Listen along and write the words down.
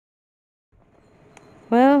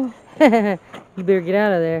Well, you better get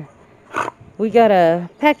out of there. We got a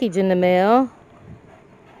package in the mail.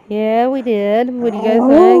 Yeah, we did. What do you guys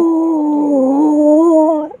think?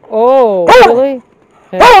 Oh, really?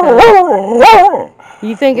 Okay.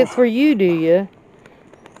 You think it's for you, do you?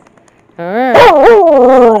 Alright.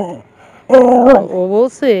 Well, we'll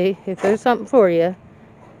see if there's something for you.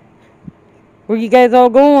 Where you guys all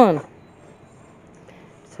going?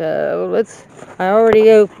 So, I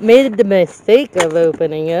already made the mistake of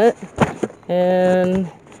opening it.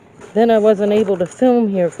 And then I wasn't able to film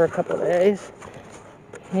here for a couple of days.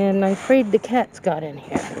 And I'm afraid the cats got in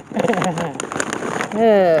here.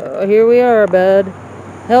 Oh, here we are, bud.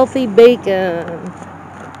 Healthy bacon.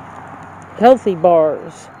 Healthy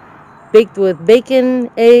bars. Baked with bacon,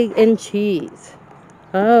 egg, and cheese.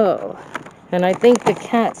 Oh. And I think the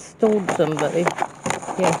cat stole somebody.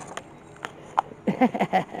 Yeah.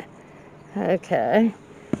 Okay.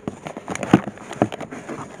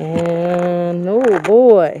 And, oh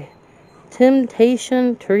boy.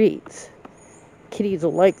 Temptation treats. Kitties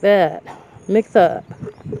will like that. Mix up.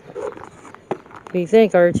 What do you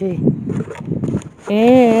think, Archie?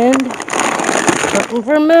 And something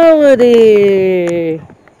for Melody.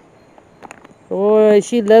 Boy,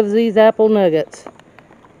 she loves these apple nuggets.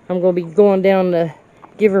 I'm going to be going down to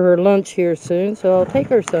give her lunch here soon, so I'll take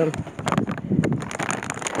her some.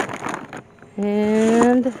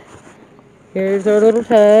 And here's our little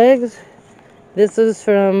tags. This is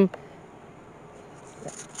from,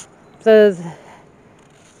 says,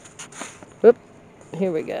 whoop,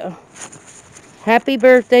 here we go. Happy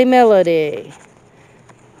birthday, Melody.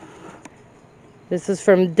 This is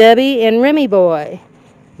from Debbie and Remy Boy.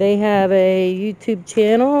 They have a YouTube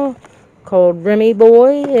channel called Remy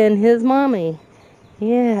Boy and his mommy.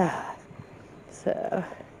 Yeah. So,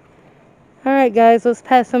 alright guys, let's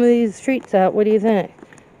pass some of these treats out. What do you think?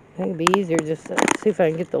 I think it'd be easier just to see if I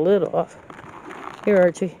can get the lid off. Here,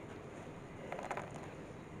 Archie.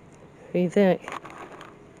 What do you think?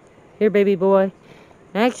 Here, baby boy.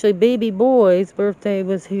 Actually, baby boy's birthday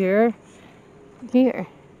was here. Here.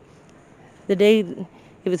 The day,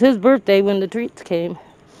 it was his birthday when the treats came.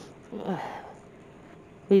 What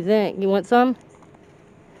do you think? You want some?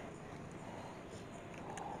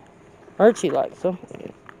 Archie likes them.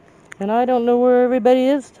 And I don't know where everybody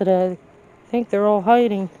is today. I think they're all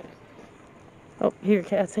hiding. Oh, here,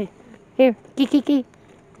 Cassie. Here, kiki.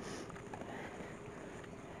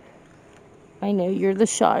 I know you're the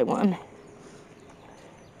shy one.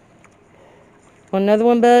 Want another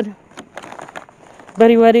one, bud?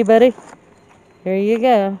 Buddy? Here you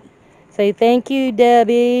go. Say thank you,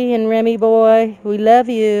 Debbie and Remy Boy. We love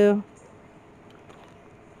you.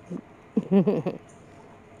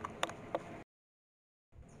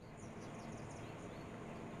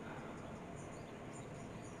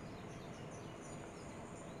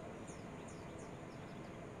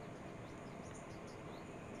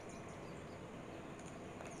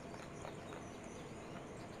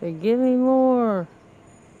 Say, give me more.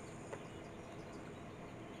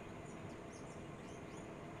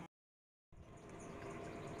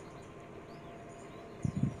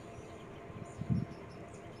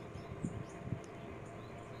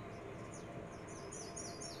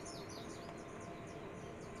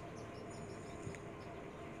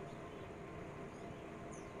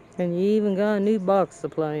 And you even got a new box to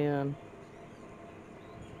play in.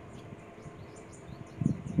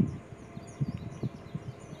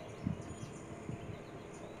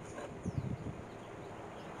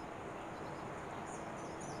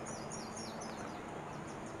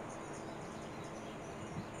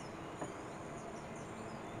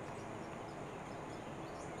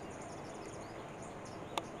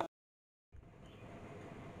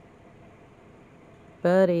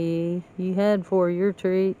 Buddy, you had 4 of your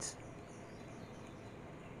treats.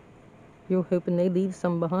 You're hoping they leave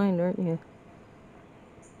some behind, aren't you?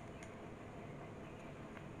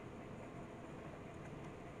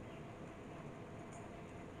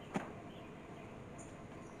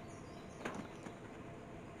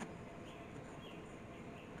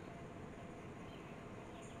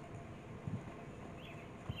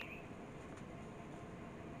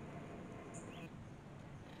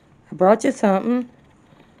 I brought you something.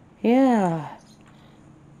 Yeah.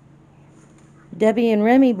 Debbie and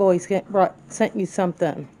Remy Boy sent you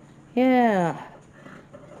something. Yeah.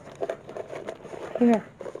 Here.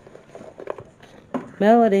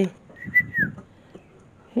 Melody.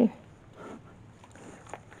 Here.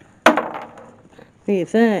 What do you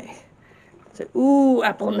think? Say, ooh,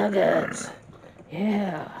 apple nuggets.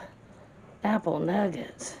 Yeah. Apple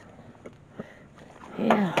nuggets.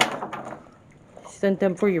 Yeah. Sent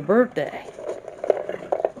them for your birthday.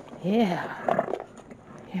 Yeah.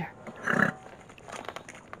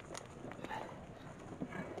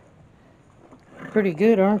 pretty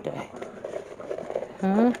good, aren't they?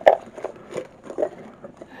 Huh?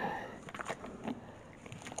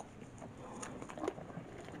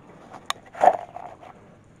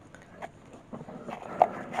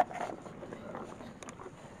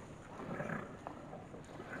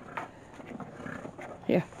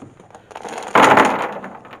 Yeah.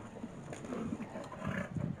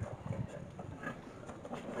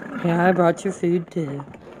 Yeah, I brought your food too.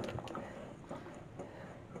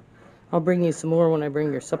 I'll bring you some more when I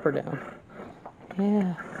bring your supper down.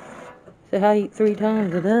 Yeah. So I eat 3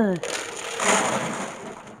 times a day.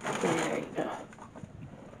 There you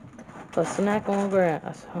go. A snack on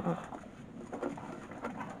grass, huh?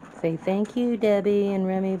 Say thank you, Debbie and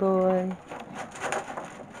Remy Boy.